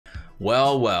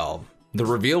Well, the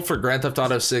reveal for Grand Theft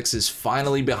Auto 6 is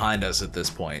finally behind us at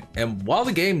this point, and while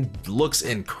the game looks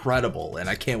incredible and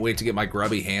I can't wait to get my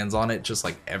grubby hands on it just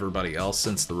like everybody else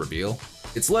since the reveal,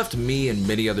 it's left me and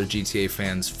many other GTA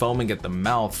fans foaming at the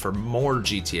mouth for more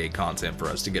GTA content for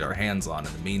us to get our hands on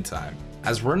in the meantime,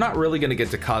 as we're not really going to get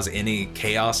to cause any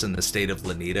chaos in the state of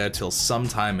Lanita till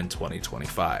sometime in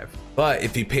 2025. But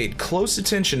if you paid close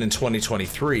attention in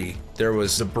 2023, there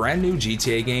was a brand new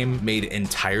GTA game made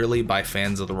entirely by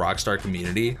fans of the Rockstar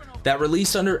community that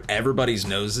released under everybody's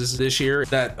noses this year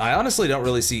that I honestly don't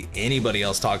really see anybody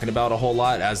else talking about a whole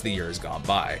lot as the year has gone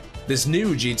by. This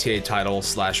new GTA title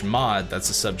 / mod that's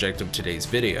the subject of today's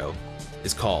video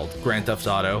is called Grand Theft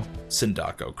Auto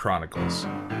Sindacco Chronicles.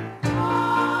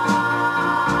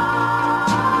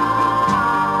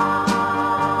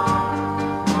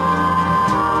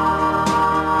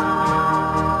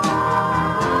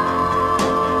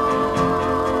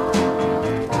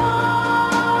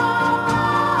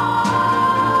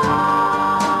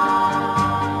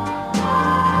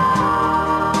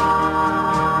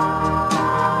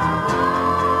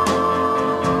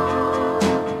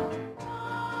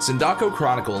 Sindacco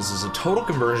Chronicles is a total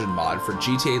conversion mod for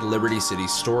GTA Liberty City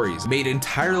Stories made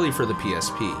entirely for the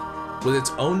PSP, with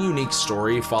its own unique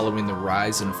story following the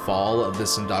rise and fall of the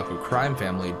Sindacco crime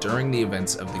family during the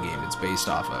events of the game it's based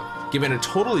off of, giving a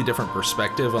totally different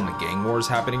perspective on the gang wars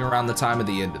happening around the time of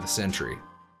the end of the century.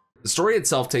 The story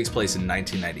itself takes place in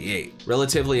 1998,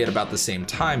 relatively at about the same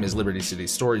time as Liberty City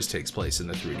Stories takes place in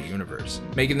the 3D universe,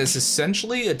 making this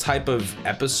essentially a type of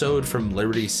episode from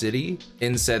Liberty City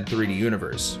in said 3D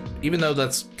universe, even though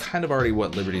that's kind of already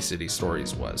what Liberty City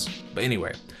Stories was. But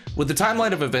anyway, with the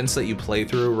timeline of events that you play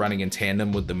through running in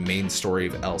tandem with the main story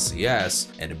of LCS,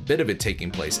 and a bit of it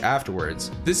taking place afterwards,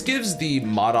 this gives the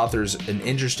mod authors an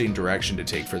interesting direction to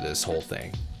take for this whole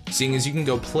thing. Seeing as you can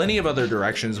go plenty of other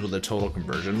directions with a total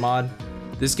conversion mod,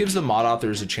 this gives the mod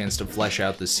authors a chance to flesh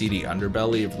out the seedy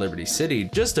underbelly of Liberty City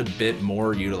just a bit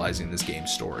more utilizing this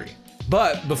game's story.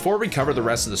 But before we cover the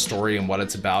rest of the story and what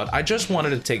it's about, I just wanted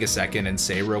to take a second and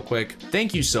say real quick,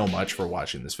 thank you so much for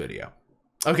watching this video.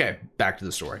 Okay, back to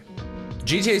the story.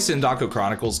 GTA Sindacco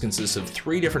Chronicles consists of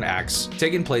 3 different acts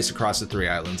taking place across the 3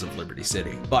 islands of Liberty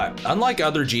City. But unlike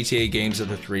other GTA games of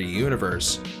the 3D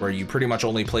universe, where you pretty much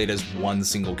only played as one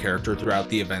single character throughout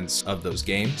the events of those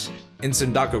games, in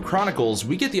Sindacco Chronicles,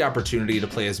 we get the opportunity to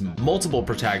play as multiple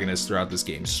protagonists throughout this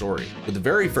game's story, with the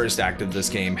very first act of this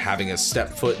game having us step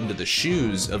foot into the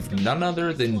shoes of none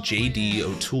other than JD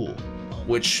O Toole,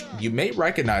 which you may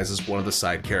recognize as one of the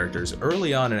side characters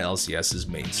early on in LCS's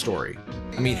main story.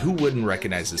 I mean, who wouldn't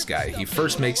recognize this guy? He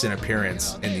first makes an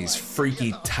appearance in these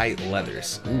freaky tight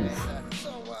leathers. Ooh,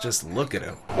 just look at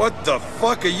him. What the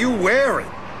fuck are you wearing?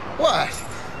 What?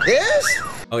 This?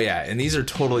 Oh yeah, and these are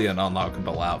totally an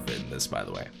unlockable outfit in this, by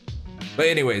the way. But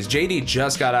anyways, JD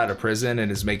just got out of prison and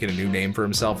is making a new name for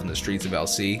himself in the streets of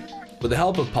LC, with the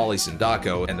help of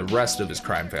Sindacco and the rest of his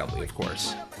crime family, of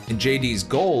course. And JD's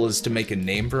goal is to make a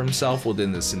name for himself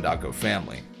within the Sindacco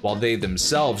family, while they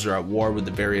themselves are at war with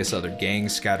the various other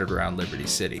gangs scattered around Liberty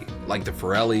City, like the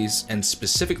Forellis, and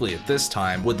specifically at this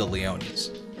time with the Leones.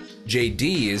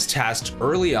 JD is tasked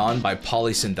early on by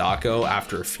Sindacco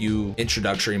after a few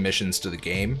introductory missions to the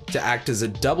game to act as a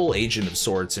double agent of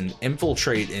sorts and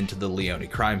infiltrate into the Leone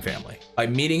crime family by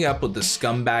meeting up with the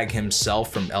scumbag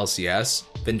himself from LCS,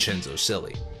 Vincenzo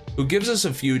Silli, who gives us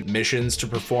a few missions to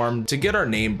perform to get our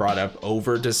name brought up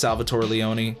over to Salvatore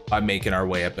Leone by making our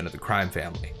way up into the crime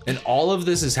family. And all of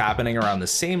this is happening around the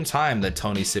same time that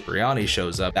Tony Cipriani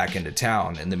shows up back into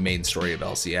town in the main story of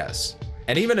LCS.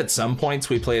 And even at some points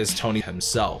we play as Tony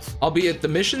himself, albeit the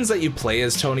missions that you play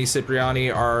as Tony Cipriani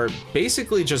are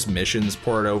basically just missions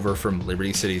poured over from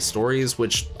Liberty City Stories,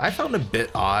 which I found a bit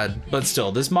odd, but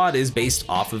still, this mod is based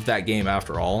off of that game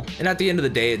after all, and at the end of the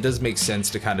day it does make sense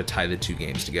to kind of tie the 2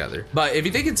 games together. But if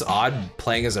you think it's odd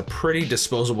playing as a pretty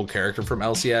disposable character from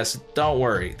LCS, don't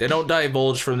worry, they don't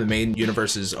divulge from the main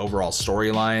universe's overall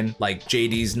storyline, like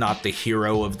JD's not the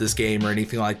hero of this game or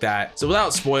anything like that. So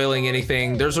without spoiling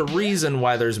anything, there's a reason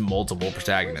why there's multiple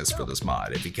protagonists for this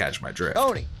mod, if you catch my drift.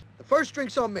 Tony, the first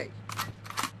drink's on me.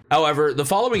 However, the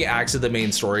following acts of the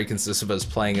main story consist of us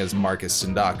playing as Marcus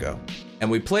Sindacco, and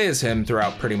we play as him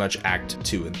throughout pretty much Act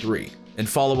 2 and 3, and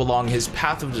follow along his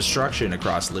path of destruction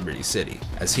across Liberty City,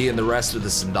 as he and the rest of the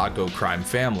Sindacco crime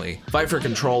family fight for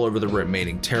control over the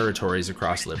remaining territories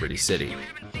across Liberty City.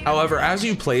 However, as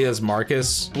you play as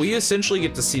Marcus, we essentially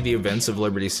get to see the events of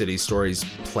Liberty City Stories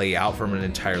play out from an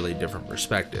entirely different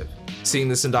perspective, seeing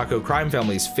the Sindacco crime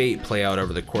family's fate play out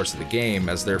over the course of the game,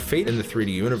 as their fate in the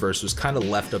 3D universe was kind of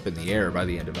left up in the air by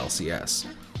the end of LCS.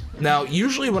 Now,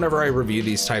 usually whenever I review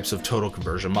these types of total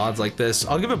conversion mods like this,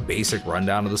 I'll give a basic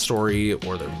rundown of the story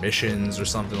or their missions or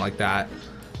something like that.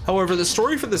 However, the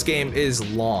story for this game is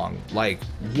long, like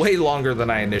way longer than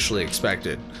I initially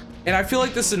expected. And I feel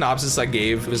like the synopsis I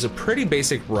gave was a pretty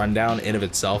basic rundown in of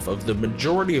itself of the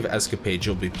majority of escapades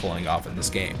you'll be pulling off in this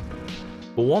game.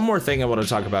 But one more thing I want to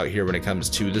talk about here when it comes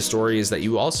to the story is that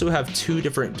you also have two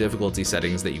different difficulty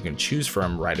settings that you can choose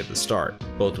from right at the start,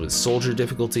 both with soldier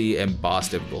difficulty and boss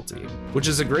difficulty, which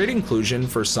is a great inclusion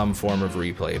for some form of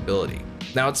replayability.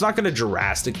 Now, it's not going to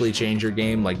drastically change your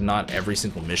game, like not every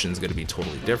single mission is going to be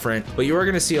totally different, but you are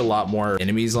going to see a lot more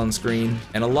enemies on screen,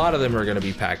 and a lot of them are going to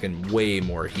be packing way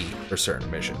more heat for certain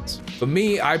missions. But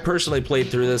me, I personally played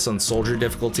through this on soldier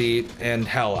difficulty, and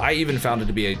hell, I even found it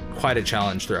to be quite a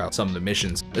challenge throughout some of the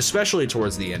missions, especially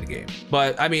towards the end game.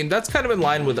 But I mean, that's kind of in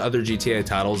line with other GTA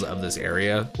titles of this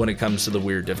area when it comes to the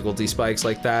weird difficulty spikes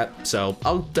like that, so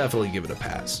I'll definitely give it a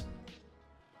pass.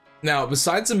 Now,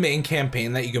 besides the main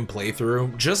campaign that you can play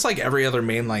through, just like every other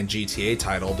mainline GTA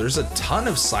title, there's a ton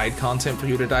of side content for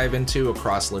you to dive into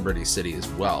across Liberty City as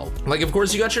well. Like, of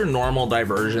course, you got your normal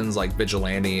diversions like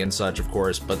Vigilante and such, of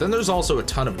course, but then there's also a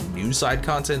ton of new side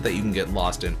content that you can get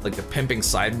lost in, like the pimping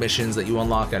side missions that you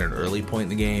unlock at an early point in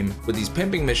the game, with these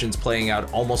pimping missions playing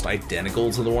out almost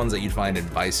identical to the ones that you'd find in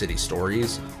Vice City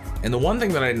Stories. And the one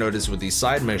thing that I noticed with these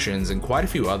side missions and quite a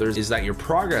few others is that your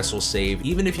progress will save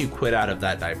even if you quit out of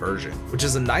that diversion, which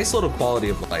is a nice little quality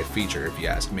of life feature if you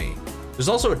ask me. There's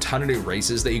also a ton of new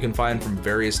races that you can find from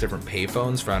various different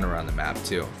payphones found around the map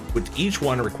too, with each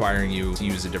one requiring you to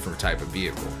use a different type of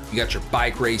vehicle. You got your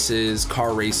bike races,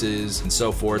 car races, and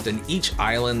so forth, and each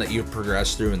island that you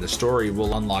progress through in the story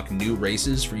will unlock new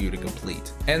races for you to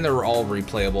complete. And they're all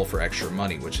replayable for extra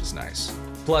money, which is nice.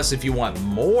 Plus, if you want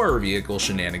more vehicle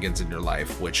shenanigans in your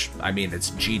life, which, I mean,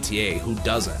 it's GTA, who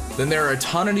doesn't? Then there are a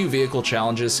ton of new vehicle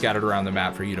challenges scattered around the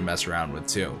map for you to mess around with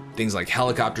too. Things like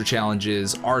helicopter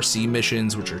challenges, RC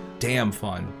missions, which are damn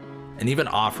fun, and even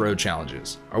off-road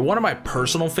challenges. One of my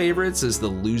personal favorites is the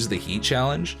Lose the Heat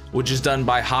challenge, which is done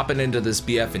by hopping into this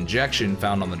BF injection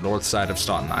found on the north side of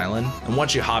Staten Island. And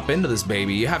once you hop into this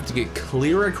baby, you have to get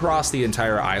clear across the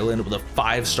entire island with a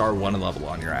 5-star one level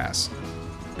on your ass.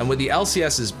 And with the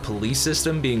LCS's police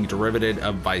system being derivative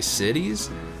of Vice City's,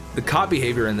 the cop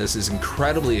behavior in this is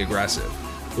incredibly aggressive,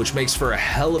 which makes for a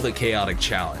hell of a chaotic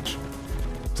challenge.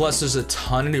 Plus, there's a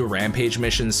ton of new rampage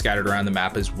missions scattered around the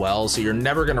map as well, so you're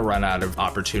never going to run out of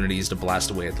opportunities to blast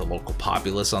away at the local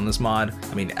populace on this mod.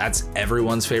 I mean, that's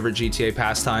everyone's favorite GTA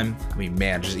pastime. I mean,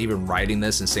 man, just even writing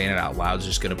this and saying it out loud is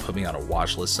just going to put me on a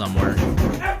watch list somewhere.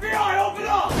 FBI, open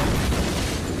up!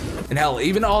 And hell,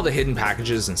 even all the hidden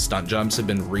packages and stunt jumps have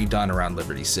been redone around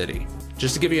Liberty City,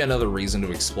 just to give you another reason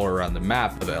to explore around the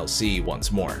map of LC once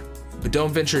more. But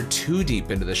don't venture too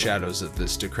deep into the shadows of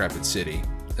this decrepit city,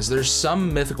 as there's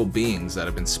some mythical beings that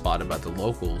have been spotted by the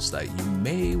locals that you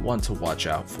may want to watch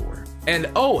out for. And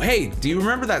oh hey, do you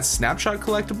remember that snapshot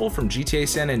collectible from GTA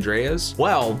San Andreas?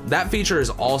 Well, that feature is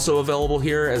also available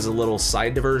here as a little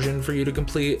side diversion for you to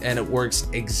complete, and it works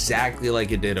exactly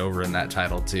like it did over in that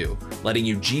title too, letting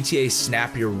you GTA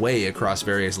snap your way across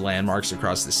various landmarks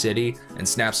across the city and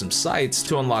snap some sights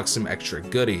to unlock some extra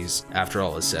goodies after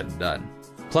all is said and done.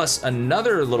 Plus,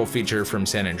 another little feature from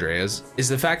San Andreas is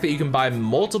the fact that you can buy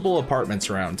multiple apartments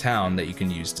around town that you can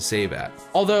use to save at.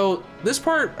 Although, this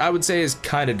part I would say is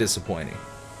kind of disappointing.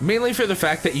 Mainly for the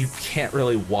fact that you can't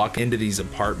really walk into these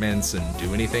apartments and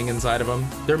do anything inside of them.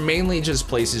 They're mainly just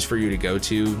places for you to go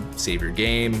to, save your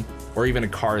game, or even a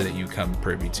car that you come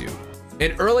privy to.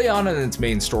 And early on in its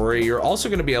main story, you're also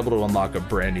going to be able to unlock a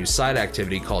brand new side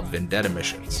activity called Vendetta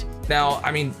missions. Now,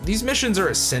 I mean, these missions are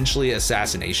essentially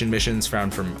assassination missions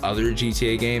found from other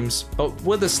GTA games, but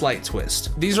with a slight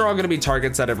twist. These are all going to be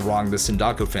targets that have wronged the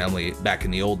Sindacco family back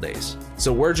in the old days.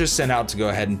 So we're just sent out to go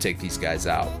ahead and take these guys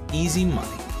out. Easy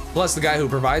money. Plus, the guy who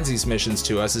provides these missions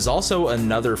to us is also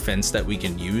another fence that we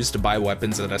can use to buy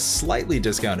weapons at a slightly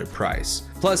discounted price.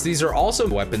 Plus, these are also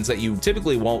weapons that you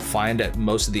typically won't find at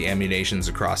most of the ammunitions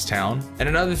across town. And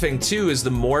another thing too is the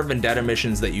more Vendetta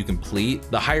missions that you complete,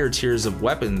 the higher tiers of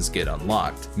weapons get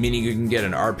unlocked, meaning you can get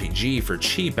an RPG for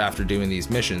cheap after doing these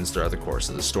missions throughout the course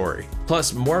of the story.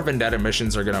 Plus, more Vendetta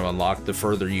missions are going to unlock the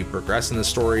further you progress in the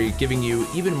story, giving you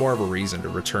even more of a reason to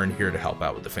return here to help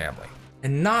out with the family.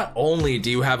 And not only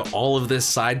do you have all of this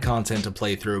side content to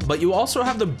play through, but you also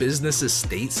have the business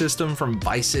estate system from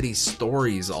Vice City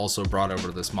Stories also brought over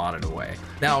to this mod in a way.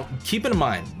 Now, keep in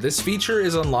mind, this feature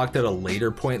is unlocked at a later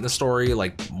point in the story,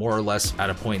 like more or less at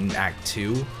a point in Act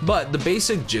 2, but the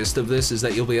basic gist of this is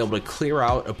that you'll be able to clear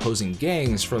out opposing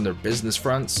gangs from their business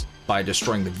fronts, by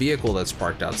destroying the vehicle that's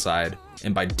parked outside,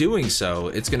 and by doing so,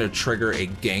 it's going to trigger a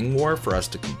gang war for us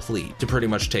to complete to pretty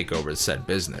much take over said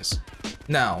business.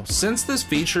 Now, since this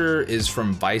feature is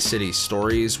from Vice City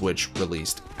Stories, which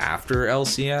released after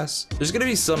LCS, there's going to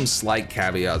be some slight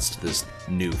caveats to this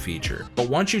new feature. But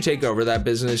once you take over that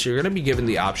business, you're going to be given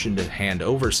the option to hand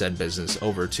over said business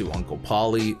over to Uncle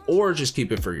Polly, or just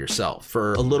keep it for yourself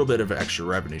for a little bit of an extra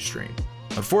revenue stream.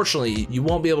 Unfortunately, you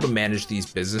won't be able to manage these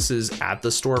businesses at the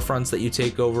storefronts that you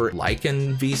take over like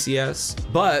in VCS,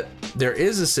 but there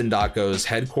is a Sindacco's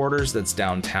headquarters that's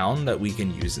downtown that we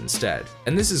can use instead.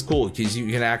 And this is cool because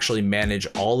you can actually manage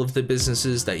all of the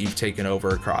businesses that you've taken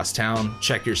over across town,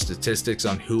 check your statistics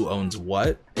on who owns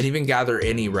what, and even gather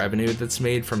any revenue that's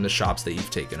made from the shops that you've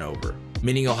taken over.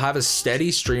 Meaning you'll have a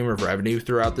steady stream of revenue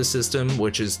throughout the system,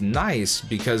 which is nice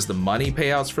because the money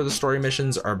payouts for the story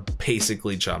missions are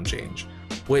basically chump change,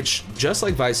 which, just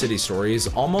like Vice City Stories,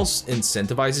 almost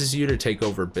incentivizes you to take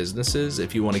over businesses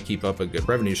if you want to keep up a good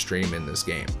revenue stream in this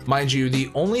game. Mind you, the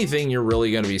only thing you're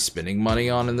really going to be spending money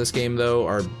on in this game though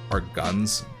are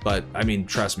guns, but I mean,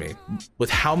 trust me, with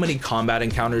how many combat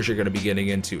encounters you're going to be getting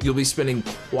into, you'll be spending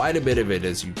quite a bit of it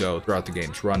as you go throughout the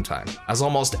game's runtime, as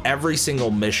almost every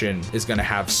single mission is going to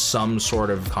have some sort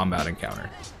of combat encounter.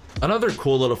 Another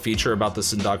cool little feature about the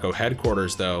Sindacco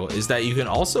headquarters though is that you can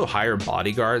also hire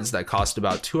bodyguards that cost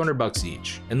about 200 bucks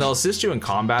each, and they'll assist you in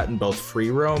combat in both free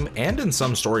roam and in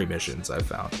some story missions I've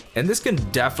found. And this can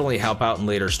definitely help out in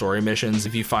later story missions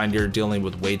if you find you're dealing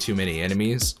with way too many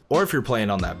enemies, or if you're playing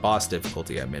on that boss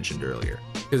difficulty I mentioned earlier.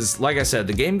 Because like I said,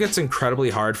 the game gets incredibly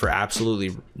hard for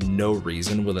absolutely no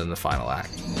reason within the final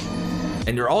act.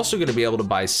 And you're also going to be able to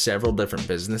buy several different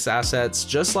business assets,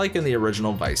 just like in the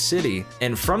original Vice City.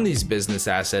 And from these business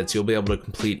assets, you'll be able to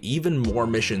complete even more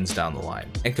missions down the line.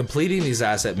 And completing these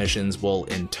asset missions will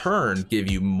in turn give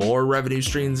you more revenue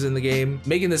streams in the game,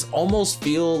 making this almost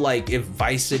feel like if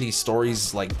Vice City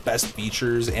Stories like best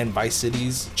features and Vice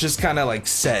Cities just kind of like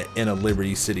set in a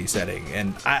Liberty City setting.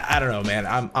 And I don't know, man,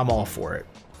 I'm all for it.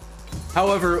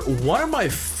 However, one of my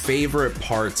favorite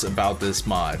parts about this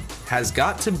mod has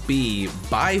got to be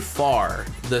by far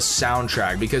the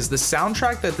soundtrack, because the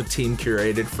soundtrack that the team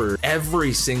curated for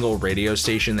every single radio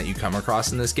station that you come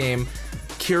across in this game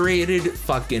curated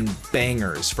fucking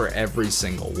bangers for every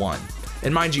single one.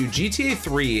 And mind you, GTA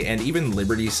 3 and even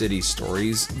Liberty City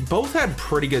Stories both had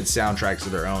pretty good soundtracks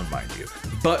of their own, mind you.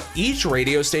 But each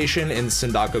radio station in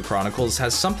Sindacco Chronicles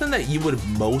has something that you would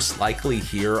most likely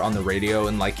hear on the radio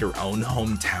in like your own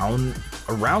hometown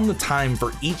around the time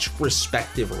for each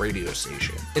respective radio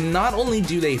station. And not only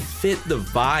do they fit the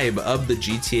vibe of the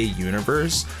GTA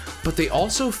universe, but they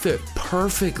also fit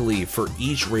perfectly for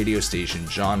each radio station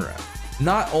genre.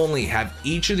 Not only have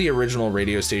each of the original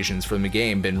radio stations from the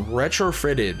game been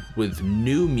retrofitted with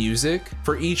new music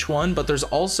for each one, but there's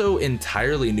also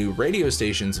entirely new radio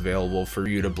stations available for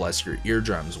you to bless your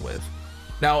eardrums with.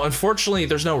 Now, unfortunately,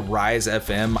 there's no Rise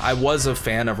FM. I was a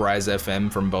fan of Rise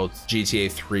FM from both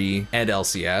GTA 3 and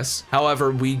LCS.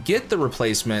 However, we get the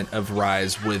replacement of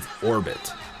Rise with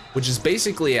Orbit, which is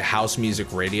basically a house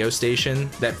music radio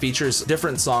station that features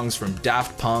different songs from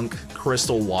Daft Punk,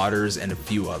 Crystal Waters, and a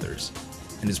few others,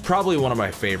 and is probably one of my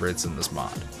favorites in this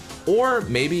mod. Or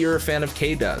maybe you're a fan of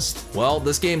K-Dust. Well,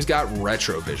 this game's got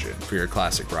Retrovision for your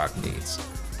classic rock needs,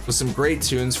 with some great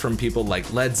tunes from people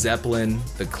like Led Zeppelin,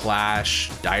 The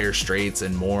Clash, Dire Straits,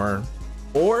 and more.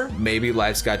 Or maybe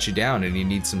life's got you down and you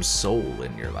need some soul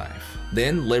in your life.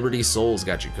 Then Liberty Soul's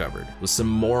got you covered, with some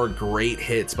more great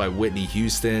hits by Whitney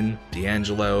Houston,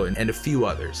 D'Angelo, and a few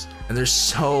others. And there's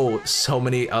so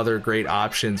many other great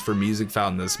options for music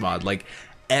found in this mod. Like,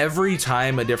 every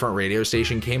time a different radio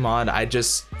station came on, I'd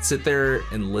just sit there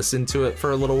and listen to it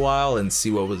for a little while and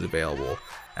see what was available.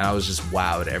 And I was just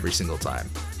wowed every single time.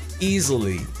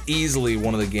 Easily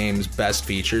one of the game's best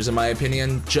features in my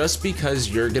opinion, just because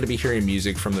you're gonna be hearing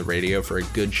music from the radio for a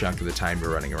good chunk of the time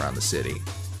you're running around the city.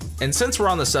 And since we're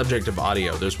on the subject of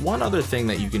audio, there's one other thing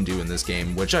that you can do in this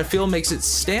game, which I feel makes it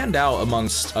stand out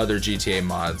amongst other GTA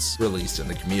mods released in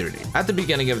the community. At the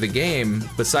beginning of the game,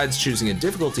 besides choosing a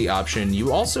difficulty option,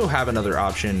 you also have another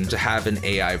option to have an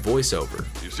AI voiceover.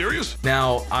 You serious?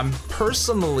 Now, I'm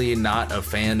personally not a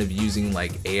fan of using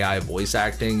like AI voice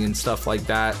acting and stuff like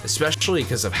that, especially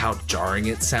because of how jarring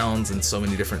it sounds in so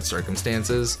many different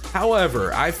circumstances.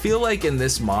 However, I feel like in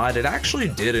this mod, it actually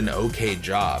did an okay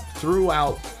job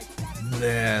throughout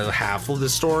half of the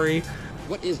story.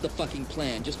 What is the fucking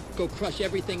plan? Just go crush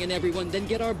everything and everyone, then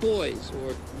get our boys,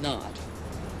 or not?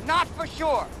 Not for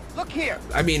sure. Look here.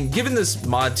 I mean, given this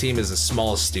mod team is a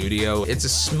small studio, it's a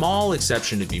small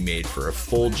exception to be made for a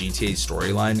full GTA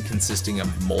storyline consisting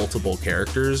of multiple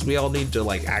characters we all need to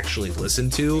like actually listen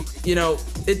to. You know,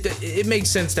 it makes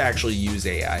sense to actually use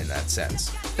AI in that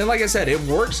sense. And like I said, it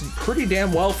works pretty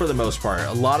damn well for the most part.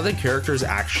 A lot of the characters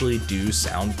actually do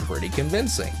sound pretty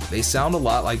convincing. They sound a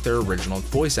lot like their original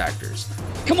voice actors.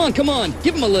 Come on,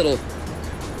 give him a little.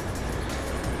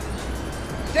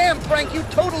 Damn, Frank, you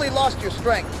totally lost your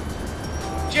strength.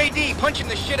 JD, punching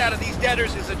the shit out of these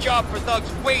debtors is a job for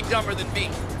thugs way dumber than me.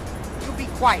 You be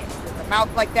quiet. With a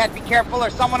mouth like that, be careful or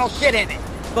someone will shit in it.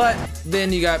 But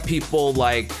then you got people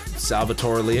like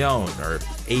Salvatore Leone or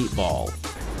 8-Ball.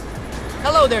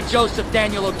 Hello there, Joseph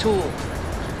Daniel O'Toole.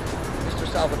 Mr.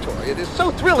 Salvatore, it is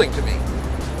so thrilling to me.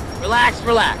 Relax,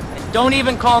 and don't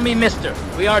even call me mister.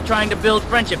 We are trying to build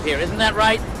friendship here, isn't that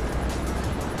right?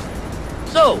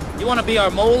 So, you want to be our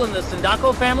mole in the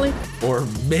Sindacco family? Or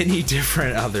many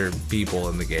different other people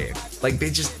in the game. Like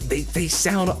they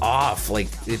sound off, like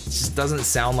it just doesn't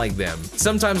sound like them.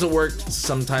 Sometimes it worked,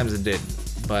 sometimes it didn't.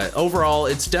 But overall,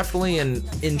 it's definitely an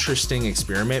interesting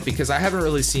experiment because I haven't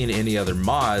really seen any other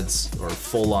mods or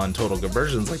full-on total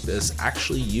conversions like this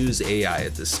actually use AI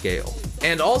at this scale.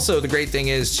 And also the great thing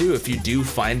is too, if you do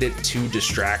find it too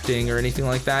distracting or anything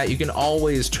like that, you can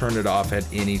always turn it off at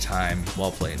any time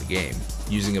while playing the game,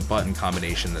 using a button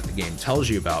combination that the game tells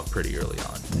you about pretty early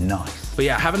on. Nice. But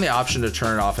yeah, having the option to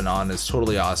turn it off and on is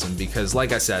totally awesome because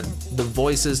like I said, the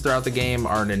voices throughout the game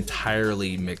are an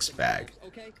entirely mixed bag.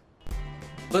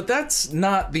 But that's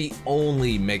not the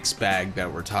only mixed bag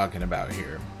that we're talking about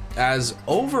here. As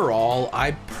overall,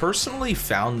 I personally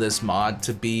found this mod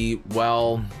to be,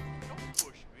 well,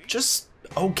 just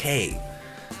okay.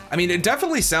 I mean, it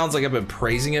definitely sounds like I've been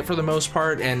praising it for the most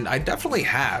part, and I definitely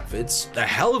have. It's a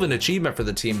hell of an achievement for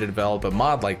the team to develop a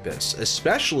mod like this,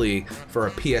 especially for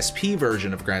a PSP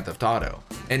version of Grand Theft Auto.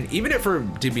 And even if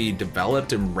it to be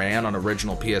developed and ran on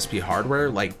original PSP hardware,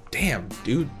 like, damn,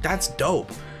 dude, that's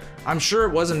dope. I'm sure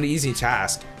it wasn't an easy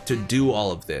task to do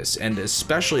all of this, and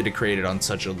especially to create it on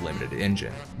such a limited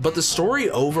engine. But the story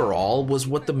overall was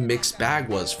what the mixed bag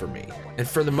was for me. And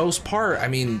for the most part, I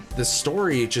mean, the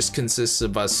story just consists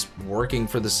of us working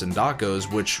for the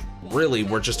Sindaccos, which really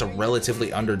were just a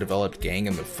relatively underdeveloped gang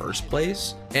in the first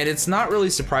place. And it's not really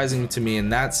surprising to me in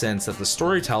that sense that the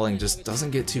storytelling just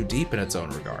doesn't get too deep in its own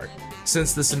regard.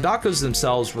 Since the Sindaccos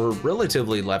themselves were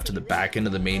relatively left to the back end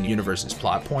of the main universe's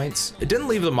plot points, it didn't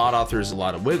leave the mod authors a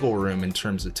lot of wiggle room in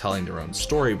terms of telling their own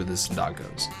story with the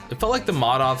Sindaccos. It felt like the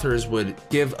mod authors would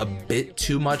give a bit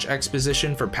too much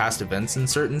exposition for past events in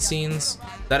certain scenes,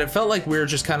 that it felt like we were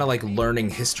just kind of like learning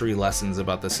history lessons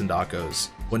about the Sindaccos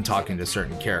when talking to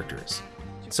certain characters.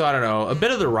 So I don't know, a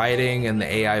bit of the writing and the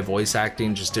AI voice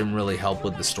acting just didn't really help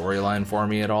with the storyline for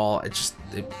me at all.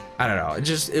 I don't know,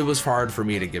 it was hard for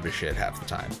me to give a shit half the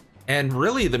time. And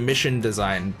really the mission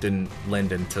design didn't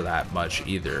lend into that much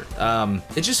either.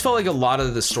 It just felt like a lot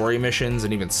of the story missions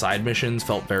and even side missions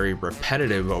felt very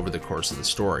repetitive over the course of the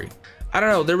story. I don't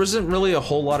know, there wasn't really a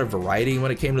whole lot of variety when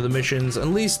it came to the missions, at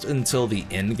least until the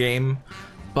end game.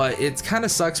 But it kind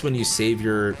of sucks when you save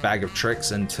your bag of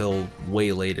tricks until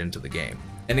way late into the game.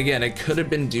 And again, it could have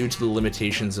been due to the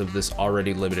limitations of this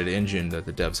already limited engine that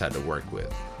the devs had to work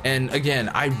with. And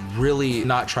again, I'm really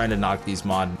not trying to knock these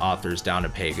mod authors down a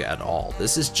peg at all.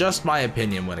 This is just my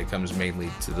opinion when it comes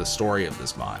mainly to the story of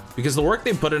this mod, because the work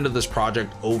they put into this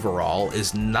project overall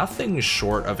is nothing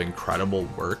short of incredible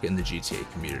work in the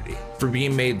GTA community for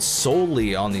being made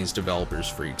solely on these developers'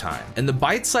 free time. And the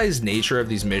bite-sized nature of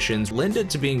these missions lend it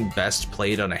to being best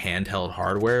played on a handheld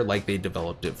hardware like they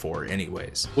developed it for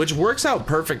anyways, which works out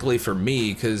perfectly for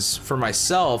me because for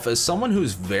myself, as someone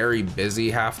who's very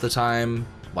busy half the time,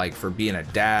 like for being a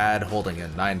dad, holding a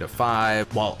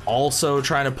 9-to-5, while also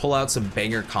trying to pull out some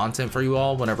banger content for you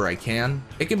all whenever I can,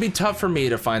 it can be tough for me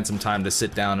to find some time to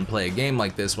sit down and play a game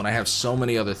like this when I have so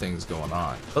many other things going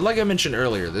on. But like I mentioned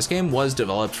earlier, this game was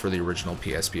developed for the original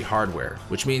PSP hardware,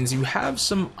 which means you have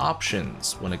some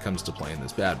options when it comes to playing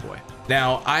this bad boy.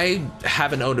 Now, I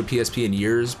haven't owned a PSP in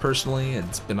years personally, and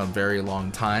it's been a very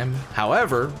long time.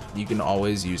 However, you can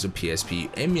always use a PSP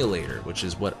emulator, which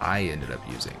is what I ended up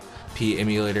using.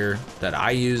 Emulator that I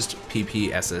used,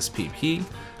 PPSSPP,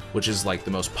 which is like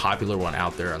the most popular one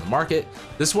out there on the market.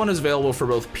 This one is available for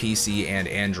both PC and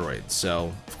Android.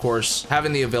 So of course,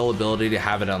 having the availability to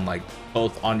have it on like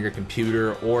both on your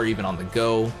computer or even on the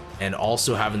go, and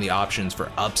also having the options for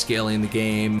upscaling the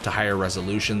game to higher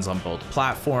resolutions on both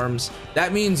platforms,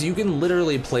 that means you can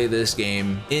literally play this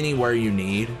game anywhere you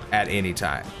need at any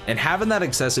time. And having that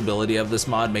accessibility of this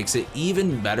mod makes it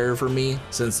even better for me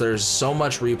since there's so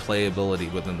much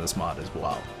replayability within this mod as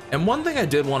well. And one thing I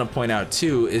did want to point out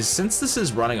too is since this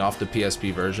is running off the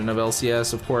PSP version of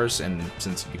LCS, of course, and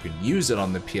since you can use it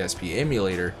on the PSP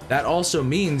emulator, that also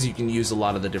means you can use a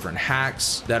lot of the different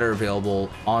hacks that are available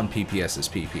on PPS's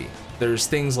PP. There's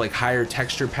things like higher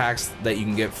texture packs that you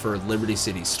can get for Liberty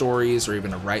City stories, or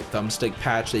even a right thumbstick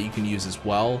patch that you can use as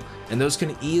well, and those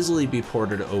can easily be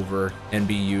ported over and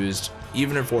be used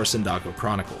even for Sindacco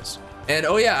Chronicles. And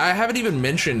oh yeah, I haven't even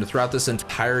mentioned throughout this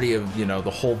entirety of, the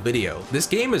whole video, this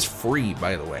game is free,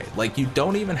 by the way. Like, you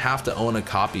don't even have to own a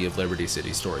copy of Liberty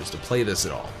City Stories to play this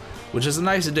at all, which is a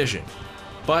nice addition.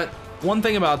 But one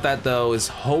thing about that though is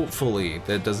hopefully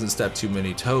that it doesn't step too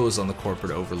many toes on the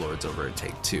corporate overlords over at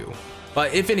Take-Two.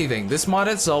 But if anything, this mod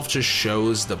itself just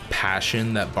shows the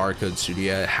passion that Barcode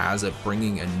Studia has at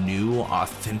bringing a new,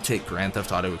 authentic Grand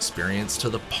Theft Auto experience to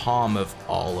the palm of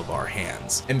all of our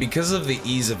hands. And because of the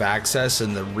ease of access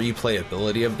and the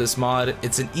replayability of this mod,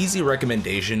 it's an easy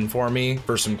recommendation for me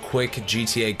for some quick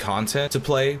GTA content to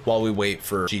play while we wait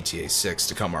for GTA 6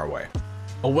 to come our way.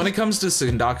 But when it comes to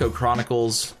Sindacco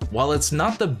Chronicles, while it's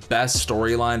not the best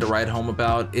storyline to write home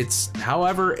about, it's,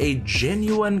 however, a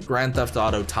genuine Grand Theft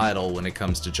Auto title when it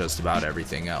comes to just about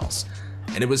everything else.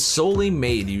 And it was solely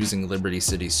made using Liberty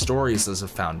City Stories as a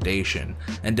foundation,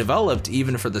 and developed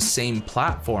even for the same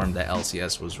platform that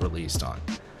LCS was released on.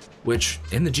 Which,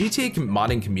 in the GTA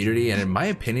modding community, and in my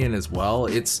opinion as well,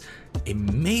 it's a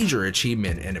major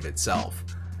achievement in of itself.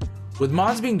 With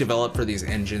mods being developed for these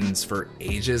engines for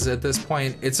ages at this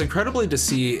point, it's incredible to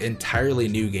see entirely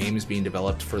new games being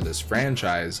developed for this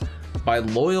franchise by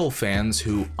loyal fans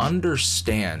who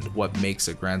understand what makes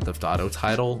a Grand Theft Auto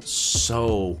title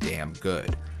so damn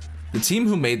good. The team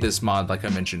who made this mod, like I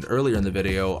mentioned earlier in the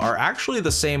video, are actually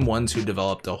the same ones who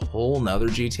developed a whole nother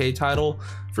GTA title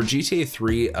for GTA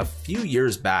 3 a few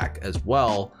years back as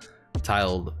well,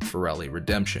 titled Forelli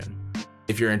Redemption.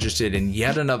 If you're interested in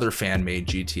yet another fan-made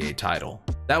GTA title.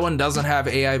 That one doesn't have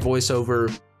AI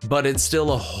voiceover, but it's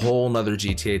still a whole nother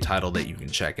GTA title that you can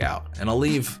check out. And I'll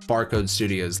leave Barcode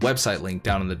Studio's website link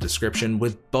down in the description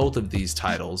with both of these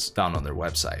titles found on their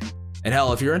website. And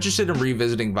hell, if you're interested in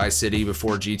revisiting Vice City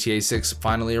before GTA 6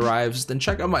 finally arrives, then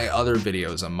check out my other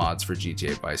videos on mods for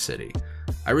GTA Vice City.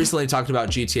 I recently talked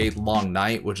about GTA Long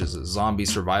Night, which is a zombie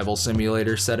survival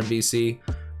simulator set in VC.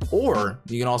 Or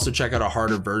you can also check out a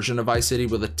harder version of Vice City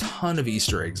with a ton of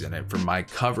Easter eggs in it from my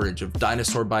coverage of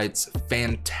Dinosaur Byte's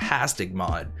fantastic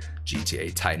mod,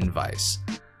 GTA Titan Vice.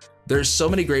 There's so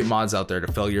many great mods out there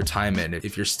to fill your time in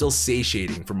if you're still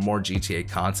satiating for more GTA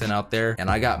content out there, and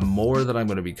I got more that I'm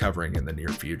going to be covering in the near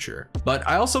future. But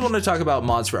I also want to talk about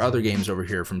mods for other games over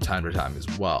here from time to time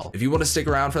as well. If you want to stick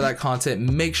around for that content,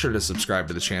 make sure to subscribe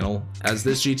to the channel, as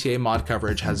this GTA mod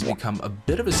coverage has become a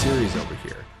bit of a series over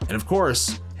here. And of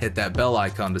course, hit that bell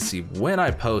icon to see when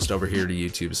I post over here to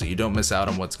YouTube so you don't miss out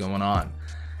on what's going on.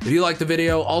 If you like the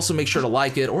video, also make sure to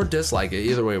like it or dislike it,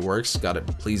 either way it works, gotta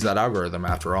please that algorithm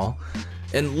after all.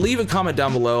 And leave a comment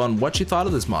down below on what you thought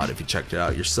of this mod if you checked it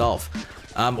out yourself.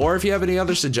 Or if you have any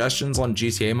other suggestions on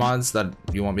GTA mods that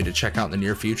you want me to check out in the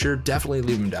near future, definitely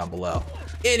leave them down below.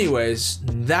 Anyways,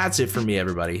 that's it for me,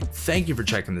 everybody. Thank you for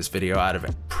checking this video out of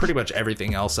pretty much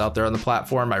everything else out there on the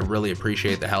platform. I really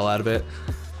appreciate the hell out of it.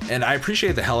 And I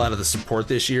appreciate the hell out of the support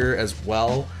this year as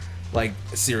well. Like,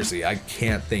 seriously, I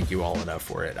can't thank you all enough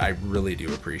for it. I really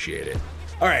do appreciate it.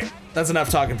 All right, that's enough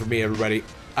talking for me, everybody.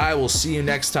 I will see you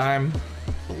next time.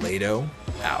 Blado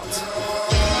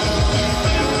out.